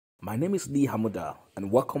My name is Lee Hamuda and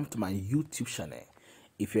welcome to my YouTube channel.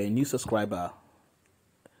 If you're a new subscriber,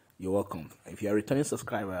 you're welcome. If you're a returning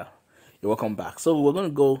subscriber, you're welcome back. So we're going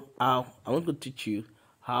to go how I want to teach you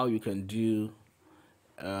how you can do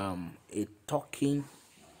a talking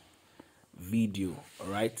video. All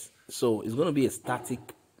right, so it's going to be a static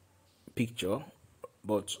picture,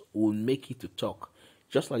 but we'll make it to talk,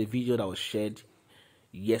 just like the video that was shared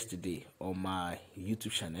yesterday on my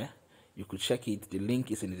YouTube channel. You could check it, the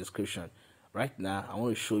link is in the description. Right now I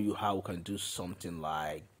want to show you how we can do something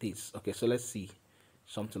like this. Okay, so let's see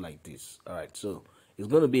something like this. All right, so it's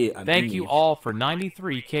going to be an Thank image. you all for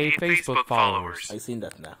 93K Facebook followers. I seen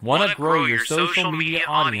that now. Want to grow your social media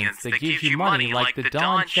audience that gives you money like the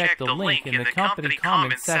Don? Check the link in the company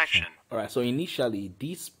comment section. All right, so initially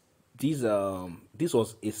this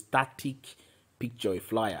was a static picture, a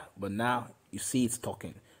flyer, but now you see it's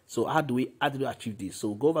talking. So how do we achieve this?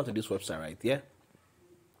 So go over to this website right here.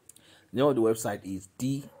 You know, the website is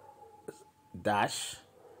id,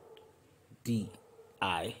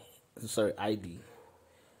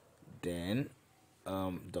 then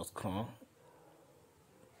 .com.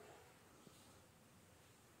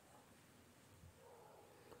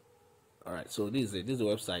 All right, so this is it. This is the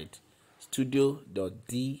website,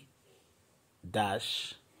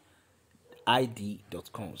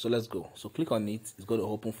 studio.d-id.com. So let's go. So click on it. It's going to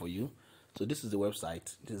open for you. So this is the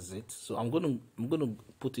website. This is it. So I'm going to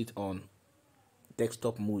put it on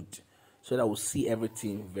desktop mode so that we'll see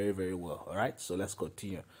everything very, very well. All right, so let's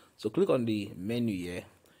continue. So click on the menu here.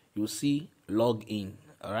 You'll see log in.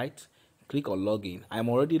 All right, click on login. I'm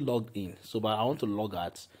already logged in, so but I want to log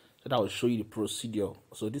out so that I will show you the procedure.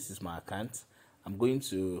 So this is my account. I'm going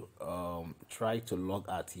to try to log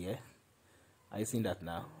out here. Are you seeing that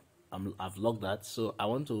now? I've logged out. So I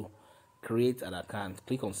want to create an account.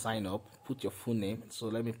 Click on sign up, put your full name. So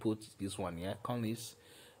let me put this one here. Conley's.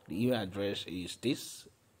 The email address is this.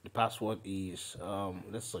 The password is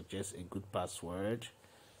let's suggest a good password.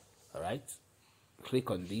 All right, click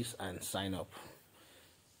on this and sign up.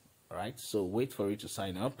 All right, so wait for it to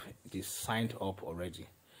sign up. It is signed up already.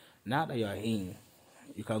 Now that you are in,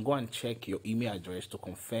 you can go and check your email address to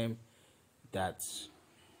confirm that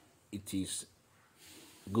it is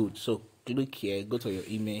good. So click here, go to your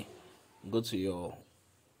email, go to you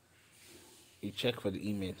check for the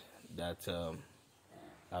email that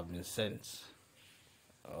have been sent.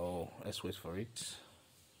 Oh, let's wait for it.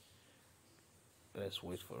 Let's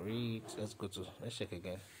check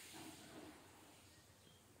again.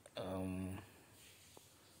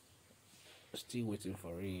 Still waiting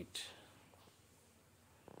for it.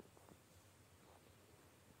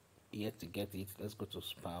 Yet to get it. Let's go to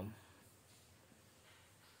spam.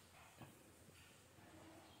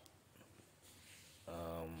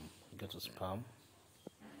 Go to spam.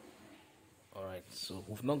 All right, so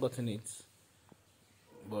we've not gotten it,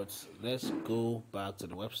 but let's go back to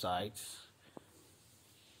the website.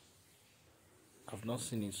 I've not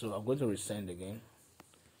seen it, so I'm going to resend again.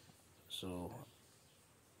 So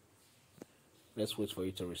let's wait for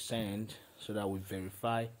it to resend so that we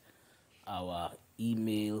verify our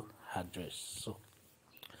email address. So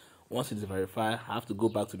once it's verified, I have to go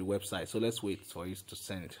back to the website. So let's wait for it to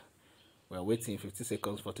send. We're waiting 50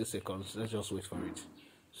 seconds, 40 seconds. Let's just wait for it.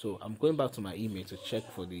 So I'm going back to my email to check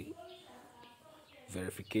for the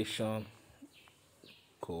verification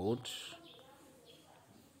code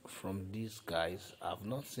from these guys. I've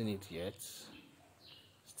not seen it yet.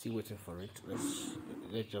 Still waiting for it. Let's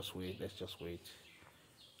just wait.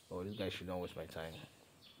 Oh, this guy should not waste my time.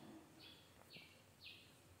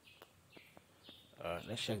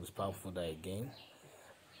 Let's check the spam folder again.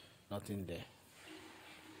 Nothing there.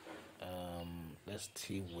 Let's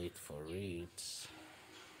still wait for it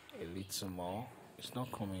a little more. It's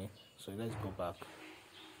not coming, so let's go back.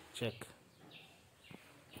 Check.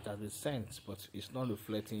 It has been sent, but it's not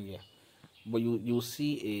reflecting here. But you'll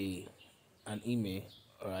see an email,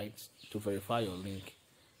 all right, to verify your link.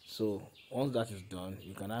 So once that is done,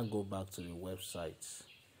 you can now go back to the website.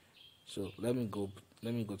 So let me go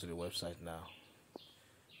to the website now.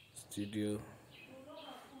 Studio.d-id.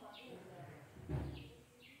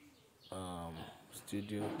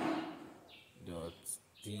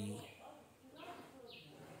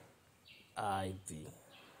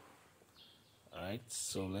 All right,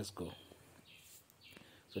 so let's go.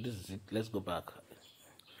 So this is it. Let's go back.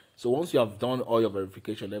 So once you have done all your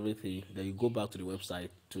verification, everything, then you go back to the website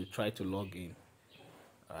to try to log in.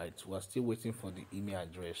 All right, we're still waiting for the email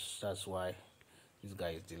address. That's why this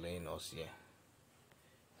guy is delaying us here.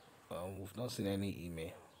 We've not seen any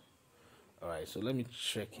email. All right, so let me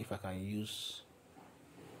check if I can use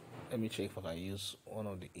one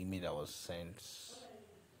of the email that was sent.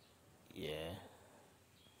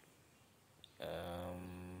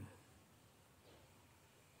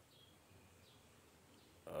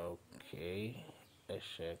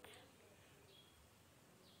 let's check.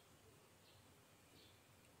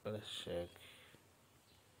 Let's check.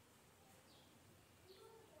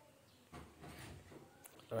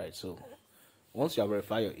 All right, so once you have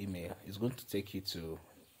verified your email, it's going to take you to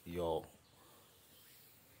your.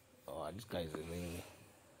 Oh, this guy is a link.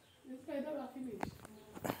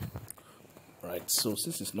 Right, so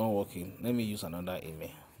since it's not working, let me use another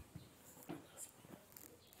email.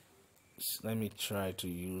 Let me try to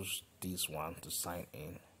use this one to sign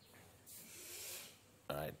in.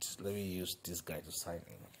 All right, let me use this guy to sign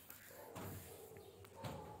in.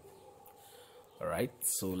 All right,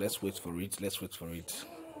 so let's wait for it.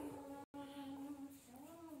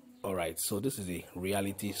 All right, so this is a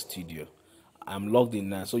reality studio. I'm logged in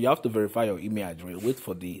now, so you have to verify your email address. Wait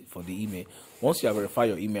for the email. Once you have verified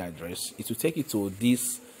your email address, it will take you to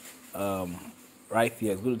this right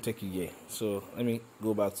here. It's going to take you here. So let me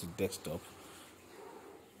go back to desktop.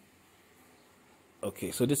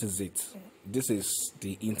 Okay, so this is it. This is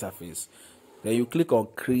the interface. Then you click on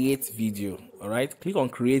create video. All right, click on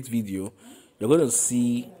create video. You're going to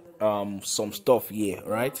see some stuff here.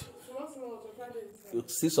 All right, you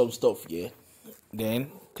see some stuff here.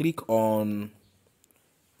 Then click on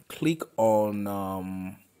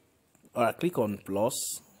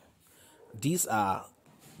plus. These are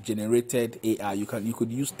generated AI. You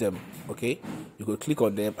could use them. Okay, you could click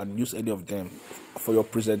on them and use any of them for your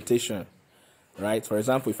presentation, right? For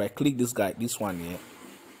example, if I click this one here,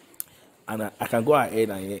 and I can go ahead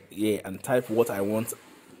and type what I want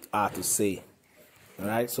to say. All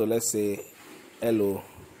right, so let's say, hello,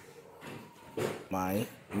 my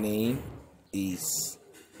name is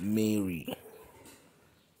Mary.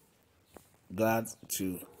 Glad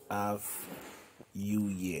to have you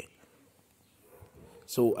here.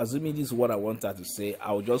 So assuming this is what I want her to say,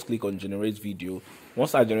 I'll just click on generate video.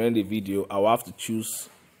 Once I generate the video, I'll have to choose,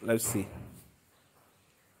 let's see.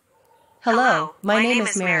 Hello, my name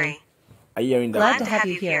is Mary. Are you hearing that? Glad to have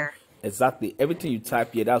you here. Exactly. Everything you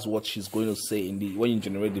type here, that's what she's going to say when you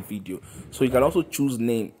generate the video. So you can also choose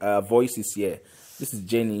name, voices here. This is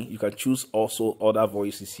Jenny. You can choose also other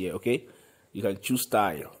voices here. Okay. You can choose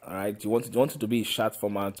style. All right. You want it to be short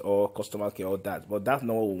format or customer care or that, but that's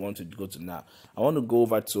not what we want to go to now. I want to go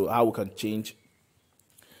over to how we can change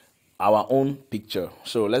our own picture.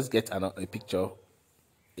 So let's get a picture,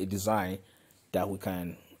 a design that we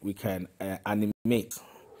can animate.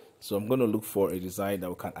 So I'm going to look for a design that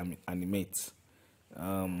we can animate.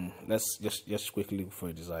 Let's just quickly look for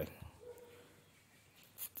a design.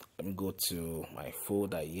 Let me go to my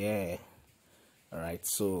folder. Yeah. All right.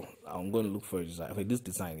 So I'm going to look for a design. Okay, this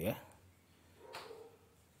design. Yeah.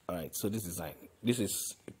 All right. So this design. This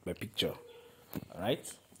is my picture. All right.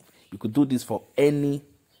 You could do this for any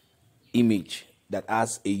image that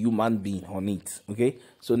has a human being on it. Okay.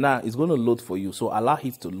 So now it's going to load for you. So allow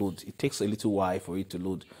it to load. It takes a little while for it to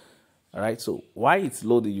load. All right, so while it's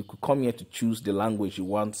loading, you could come here to choose the language you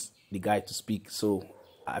want the guy to speak. So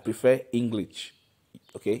I prefer English.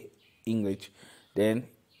 Okay, English. Then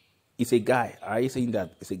it's a guy. Are you saying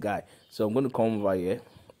that it's a guy? So I'm going to come over here.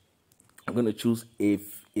 I'm going to choose a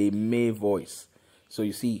male voice. So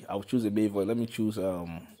you see, I'll choose a male voice. Let me choose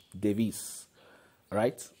Davis. All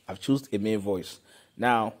right, I've chosen a male voice.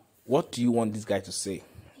 Now, what do you want this guy to say?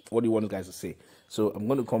 What do you want this guy to say? So I'm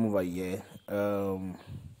going to come over here.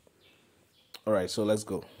 All right, so let's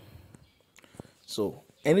go. So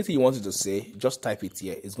anything you wanted to say, just type it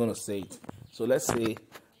here. It's going to say it. So let's say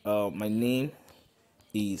my name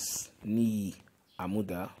is Ni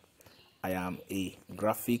Amuda. I am a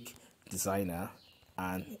graphic designer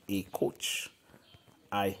and a coach.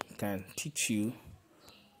 I can teach you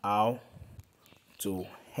how to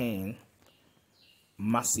earn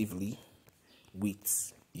massively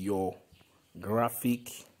with your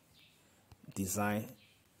graphic design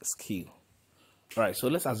skill. All right, so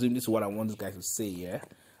let's assume this is what I want this guy to say here.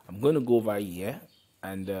 I'm going to go over here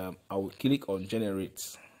and I will click on generate.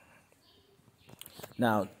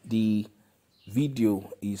 Now the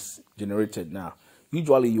video is generated. Now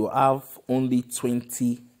usually you have only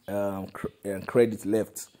 20 credits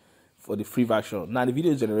left for the free version. Now the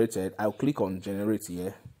video is generated. I'll click on generate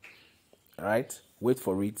here. All right, wait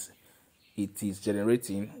for it. It is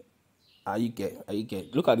generating. You get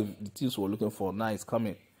look at the things we're looking for. Now it's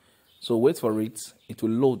coming. So wait for it. It will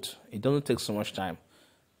load. It doesn't take so much time.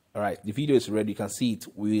 All right, the video is ready. You can see it.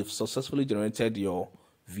 We've successfully generated your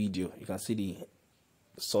video. You can see the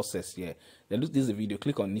sources here. Then look, this is the video.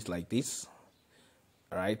 Click on it like this.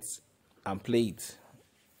 All right, and play it.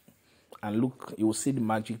 And look, you will see the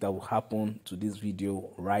magic that will happen to this video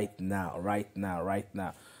right now.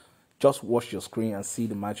 just watch your screen and see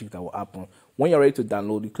the magic that will happen. When you're ready to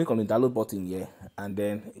download, you click on the download button here, and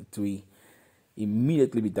then it will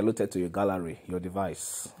immediately be downloaded to your gallery, your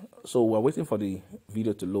device. So we're waiting for the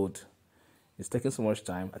video to load. It's taking so much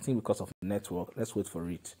time, I think because of the network. Let's wait for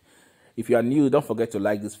it. If you are new, don't forget to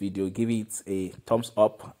like this video, give it a thumbs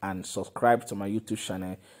up, and subscribe to my YouTube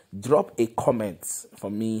channel. Drop a comment for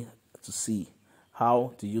me to see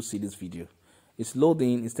how do you see this video. It's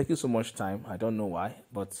loading, it's taking so much time. I don't know why,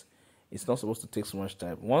 but it's not supposed to take so much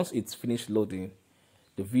time. Once it's finished loading,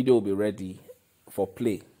 the video will be ready for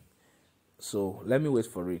play. So let me wait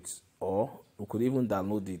for it, or we could even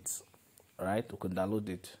download it. All right, we could download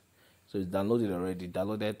it. So it's downloaded already.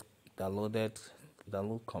 Download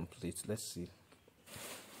complete. Let's see.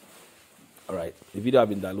 All right, the video has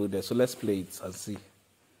been downloaded, so let's play it and see.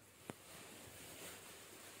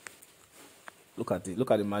 Look at it.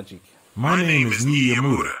 Look at the magic. My name is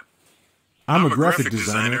Niyamura. I'm a graphic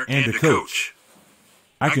designer and a coach.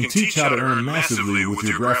 I can teach how to earn massively with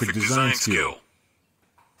your graphic design skill.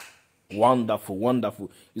 Wonderful,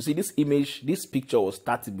 wonderful. You see, this image, this picture was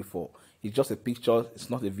started before. It's just a picture, it's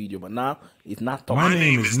not a video, but now it's not talking. My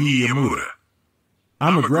name is Niyamura.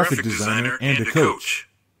 I'm a graphic designer and a coach.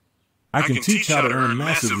 I can teach how to earn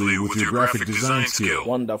massively with your graphic design skill.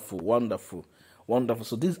 Wonderful, wonderful, wonderful.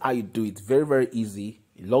 So this is how you do it. Very, very easy.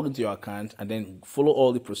 You log into your account and then follow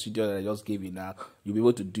all the procedure that I just gave you now. You'll be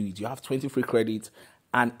able to do it. You have 20 free credits.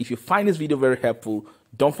 And if you find this video very helpful,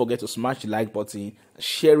 don't forget to smash the like button,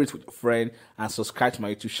 share it with your friend, and subscribe to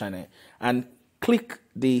my YouTube channel. And click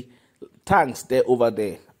the thanks there over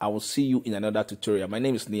there. I will see you in another tutorial. My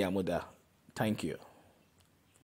name is Niyamura. Thank you.